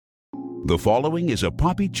The following is a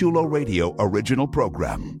Papi Chulo Radio original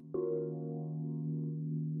program.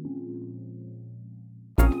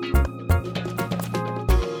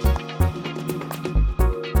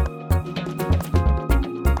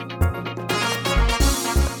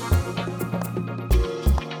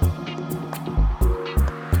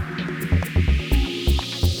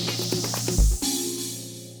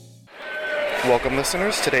 Welcome,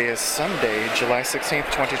 listeners. Today is Sunday, July 16th,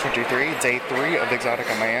 2023, day 3 of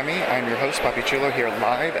EXXXOTICA Miami. I'm your host, Papi Chulo, here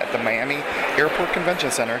live at the Miami Airport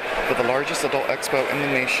Convention Center for the largest adult expo in the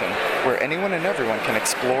nation, where anyone and everyone can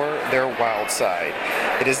explore their wild side.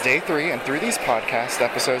 It is day 3, and through these podcast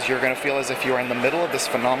episodes, you're going to feel as if you are in the middle of this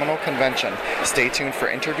phenomenal convention. Stay tuned for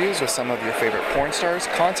interviews with some of your favorite porn stars,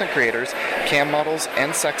 content creators, cam models,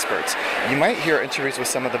 and sexperts. You might hear interviews with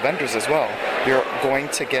some of the vendors as well. You're going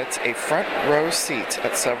to get a front row seat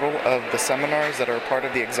at several of the seminars that are part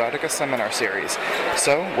of the EXXXOTICA Seminar Series.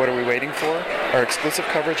 So, what are we waiting for? Our exclusive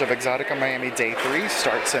coverage of EXXXOTICA Miami Day 3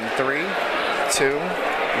 starts in 3, 2,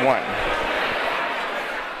 1.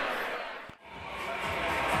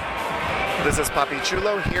 This is Papi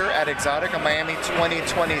Chulo here at EXXXOTICA Miami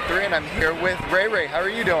 2023, and I'm here with Ray Ray. How are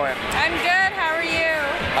you doing? I'm good. How are you?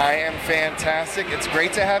 I am fantastic. It's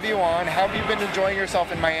great to have you on. How have you been enjoying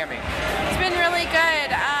yourself in Miami? It's been really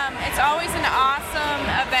good. It's always an awesome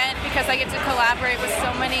event because I get to collaborate with so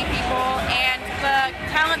many people, and the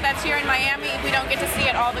talent that's here in Miami, we don't get to see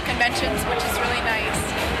at all the conventions, which is really nice.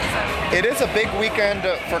 It is a big weekend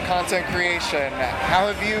for content creation. How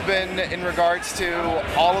have you been in regards to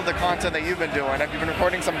all of the content that you've been doing? Have you been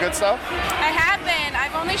recording some good stuff? I have been.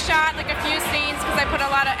 I've only shot like a few scenes because I put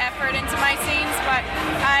a lot of effort into my scenes, but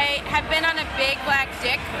I have been on a big black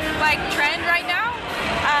dick trend right now.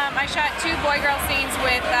 I shot 2 boy-girl scenes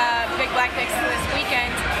with big black dicks this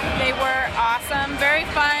weekend. They were awesome, very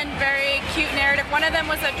fun, very cute narrative. One of them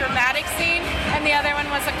was a dramatic scene, and the other one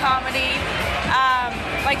was a comedy.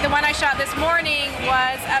 The one I shot this morning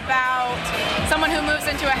was about someone who moves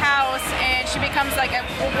into a house and she becomes like a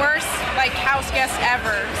worst house guest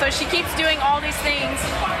ever. So she keeps doing all these things,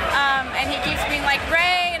 and he keeps being like,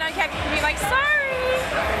 Ray, and I kept being like, sorry.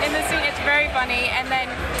 In the scene, it's very funny, and then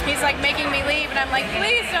he's like making me leave, and I'm like,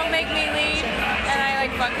 please don't make me leave, and I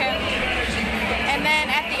bug him. And then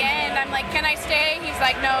at the end, I'm like, can I stay? He's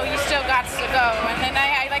like, no, you still got to go. And then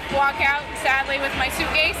I walk out sadly with my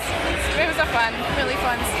suitcase. It was really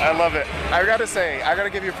fun scene. I love it. I gotta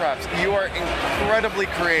give you props. You are incredibly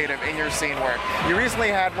creative in your scene work. You recently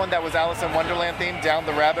had one that was Alice in Wonderland themed, Down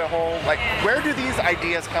the Rabbit Hole. Where do these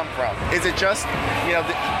ideas come from? Is it just,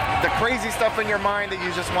 the crazy stuff in your mind that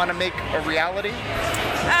you just want to make a reality?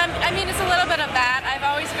 It's a little bit of that. I've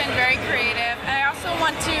always been very creative. I also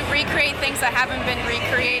want to recreate things that haven't been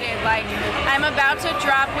recreated. I'm about to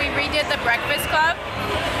drop, we redid the Breakfast Club,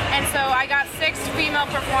 and so I got 6 female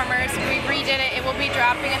performers. We redid it. It will be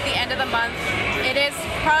dropping at the end of the month. It is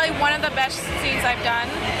probably one of the best scenes I've done,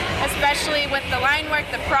 especially with the line work,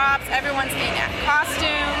 the props, everyone's in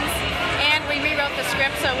costumes, and we rewrote the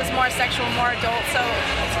script so it was more sexual, more adult, so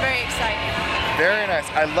it's very exciting. Very nice.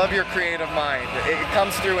 I love your creative mind. It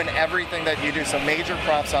comes through in everything that you do, so major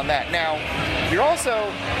props on that. Now, you're also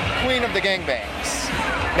queen of the gangbangs.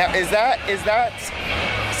 Now, is that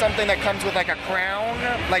something that comes with a crown?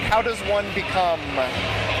 How does one become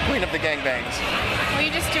queen of the gangbangs? Well, you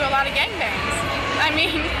just do a lot of gangbangs.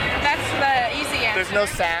 That's the easy answer. There's no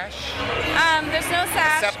sash? There's no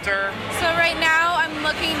sash. A scepter? So right now I'm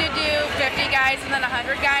looking to do 50 guys and then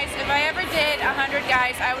 100 guys. If I ever did 100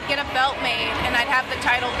 guys, I would get a belt made and I'd have the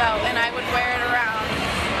title belt and I would wear it around.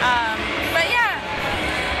 But yeah.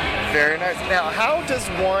 Very nice. Now, how does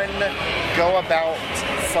one go about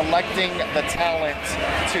selecting the talent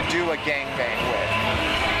to do a gangbang with?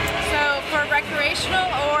 So for recreational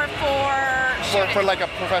or for shooting? For a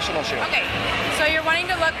professional shoot. Okay. So you're wanting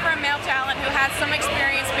to look for a male talent who has some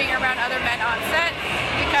experience being around other men on set,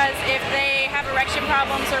 because if they have erection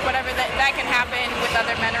problems or whatever, that can happen with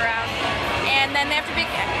other men around. And then they have to be,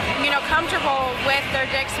 comfortable with their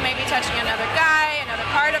dicks maybe touching another guy, another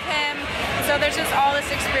part of him. So there's just all this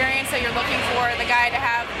experience that you're looking for, the guy to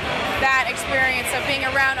have that experience of being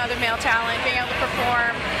around other male talent, being able to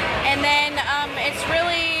perform. And then it's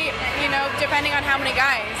really, depending on how many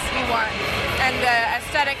guys you want and the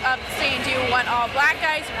aesthetic of the scene. Do you want all black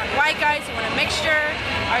guys? You want white guys? You want a mixture?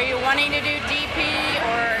 Are you wanting to do DP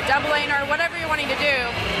or double A or whatever you're wanting to do?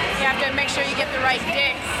 You have to make sure you get the right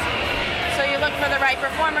dicks. So you look for the right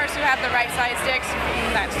performers who have the right size dicks,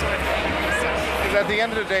 that sort of thing. Because at the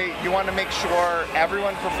end of the day, you want to make sure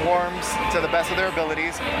everyone performs to the best of their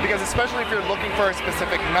abilities, because especially if you're looking for a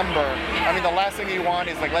specific number, the last thing you want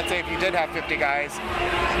is, let's say if you did have 50 guys,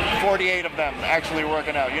 48 of them actually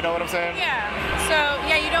working out. You know what I'm saying? Yeah. So,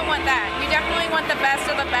 yeah, you don't want that. You definitely want the best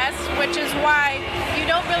of the best, which is why you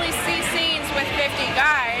don't really see scenes with 50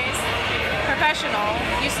 guys, professional.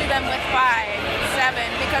 You see them with 5, 7,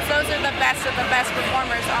 because those are the best of the best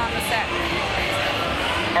performers on the set.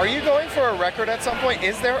 Are you going for a record at some point?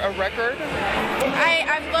 Is there a record?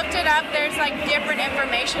 I've looked it up. There's like different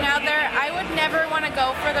information out there. I would never want to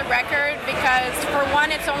go for the record because for one,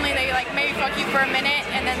 it's only they like maybe fuck you for a minute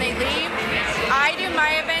and then they leave. I do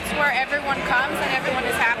my events where everyone comes and everyone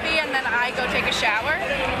is happy and then I go take a shower.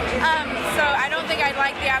 So I don't think I'd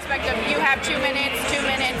like the aspect of you have 2 minutes, 2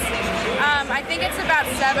 minutes. I think it's about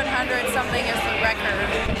 700 something is the record.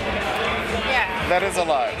 Yeah. That is a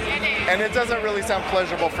lot. It is. And it doesn't really sound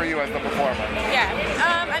pleasurable for you as the performer. Yeah.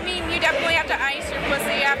 I mean, you definitely have to ice your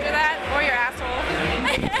pussy after that, or your asshole.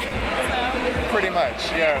 So. Pretty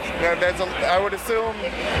much, yes. I would assume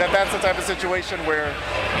that that's the type of situation where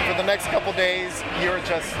for the next couple days, you're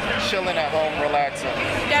just chilling at home, relaxing.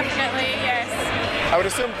 Definitely, yes. I would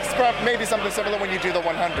assume it's maybe something similar when you do the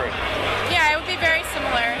 100. Yeah, it would be very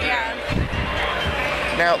similar, yeah.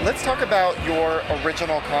 Now, let's talk about your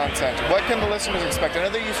original content. What can the listeners expect? I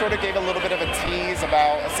know that you sort of gave a little bit of a tease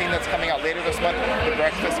about a scene that's coming out later this month, the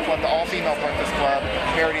Breakfast Club, the all-female Breakfast Club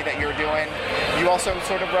parody that you're doing. You also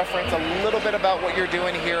sort of reference a little bit about what you're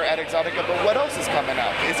doing here at Exotica, but what else is coming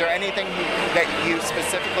up? Is there anything that you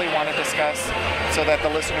specifically want to discuss so that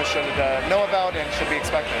the listeners should know about and should be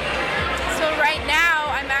expecting? So right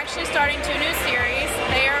now, I'm actually starting 2 new series.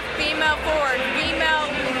 They are female forward, female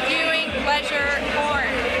viewing pleasure porn.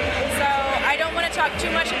 So I don't want to talk too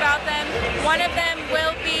much about them. One of them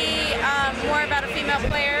will be more about a female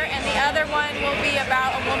player, and the other one will be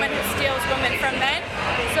about a woman who steals women from men.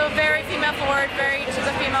 So very female forward, very to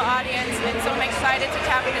the female audience, and so I'm excited to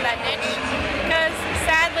tap into that niche because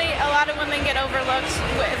sadly a lot of women get overlooked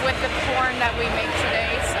with the porn that we make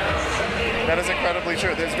today. So. That is incredibly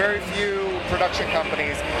true. There's very few production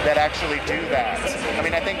companies that actually do that. I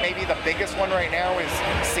mean, I think maybe the biggest one right now is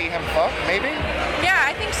See Him Fuck, maybe? Yeah,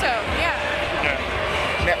 I think so, yeah.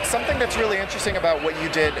 Now, something that's really interesting about what you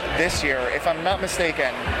did this year, if I'm not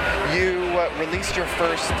mistaken, you released your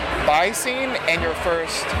first bi scene and your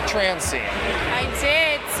first trans scene. I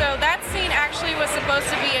did. So that scene actually was supposed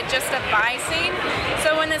to be just a bi scene.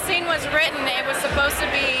 So when the scene was written, it was supposed to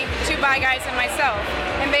be 2 bi guys and myself.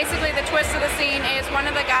 And basically the twist of the scene is one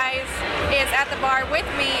of the guys is at the bar with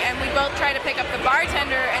me and we both try to pick up the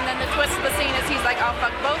bartender, and then the twist of the scene is he's like, I'll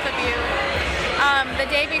fuck both of you. The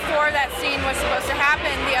day before that scene was supposed to happen,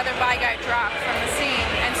 the other bi guy dropped from the scene.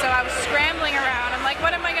 And so I was scrambling around. I'm like,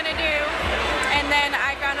 what am I going to do? And then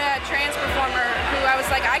I found a trans performer who I was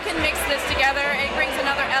like, I can mix this together. It brings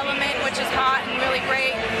another element, which is hot and really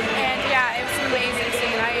great. And yeah, it was an amazing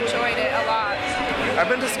scene. I enjoyed it a lot. I've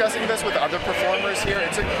been discussing this with other performers here.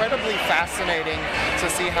 It's incredibly fascinating to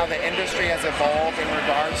see how the industry has evolved in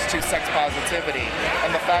regards to sex positivity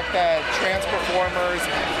and the fact that trans performers,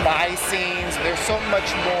 bi scenes, there's so much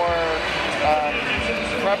more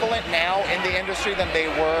prevalent now in the industry than they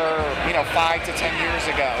were, 5 to 10 years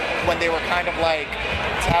ago when they were kind of like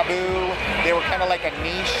taboo. They were kind of like a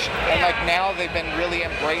niche, and like now they've been really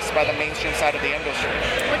embraced by the mainstream side of the industry.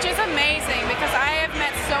 Which is amazing because I have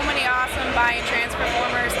met so many awesome bi and trans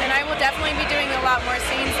performers, and I will definitely be doing a lot more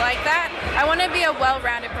scenes like that. I want to be a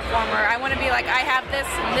well-rounded performer. I want to be like, I have this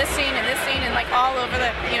scene and like all over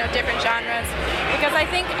the different genres, because I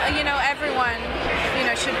think everyone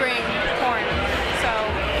should bring porn. So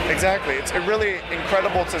exactly, it's really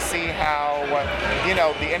incredible to see how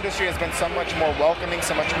the industry has been so much more welcoming,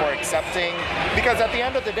 so much more accepting, because at the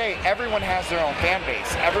end of the day, everyone has their own fan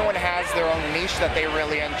base. Everyone has their own niche that they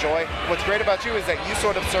really enjoy. What's great about you is that you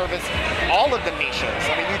sort of service all of the niches.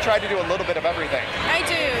 I mean, you try to do a little bit of everything. I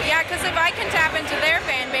do, yeah, because if I can tap into their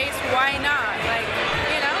fan base, why not? Like,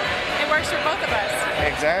 it works for both of us.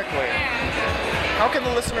 Exactly. Yeah. How can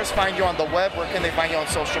the listeners find you on the web? Where can they find you on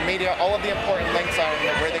social media? All of the important links on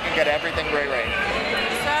where they can get everything Ray Ray.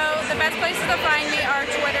 So the best places to find me are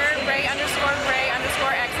Twitter,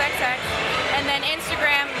 Ray_XXX, and then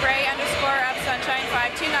Instagram,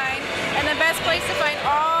 Ray_UpSunshine529. And the best place to find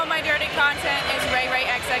all my dirty content is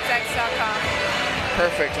RayRayXXX.com.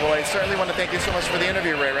 Perfect. Well, I certainly want to thank you so much for the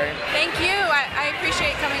interview, Ray Ray. Thank you. I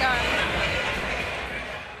appreciate coming on.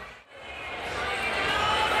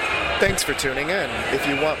 Thanks for tuning in. If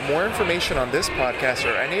you want more information on this podcast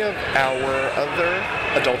or any of our other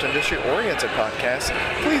adult industry-oriented podcasts,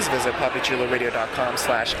 please visit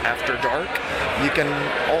PapiChuloRadio.com/afterdark. You can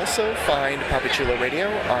also find Papi Chulo Radio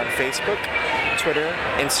on Facebook, Twitter,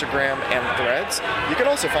 Instagram, and Threads. You can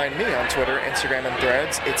also find me on Twitter, Instagram, and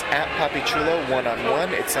Threads. It's at PapiChulo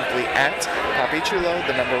 1on1. It's simply at PapiChulo,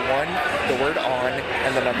 the number 1, the word on,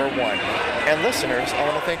 and the number 1. And listeners, I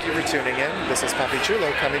want to thank you for tuning in. This is Papi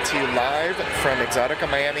Chulo coming to you live from EXXXOTICA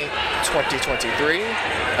Miami 2023.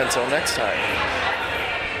 Until next time.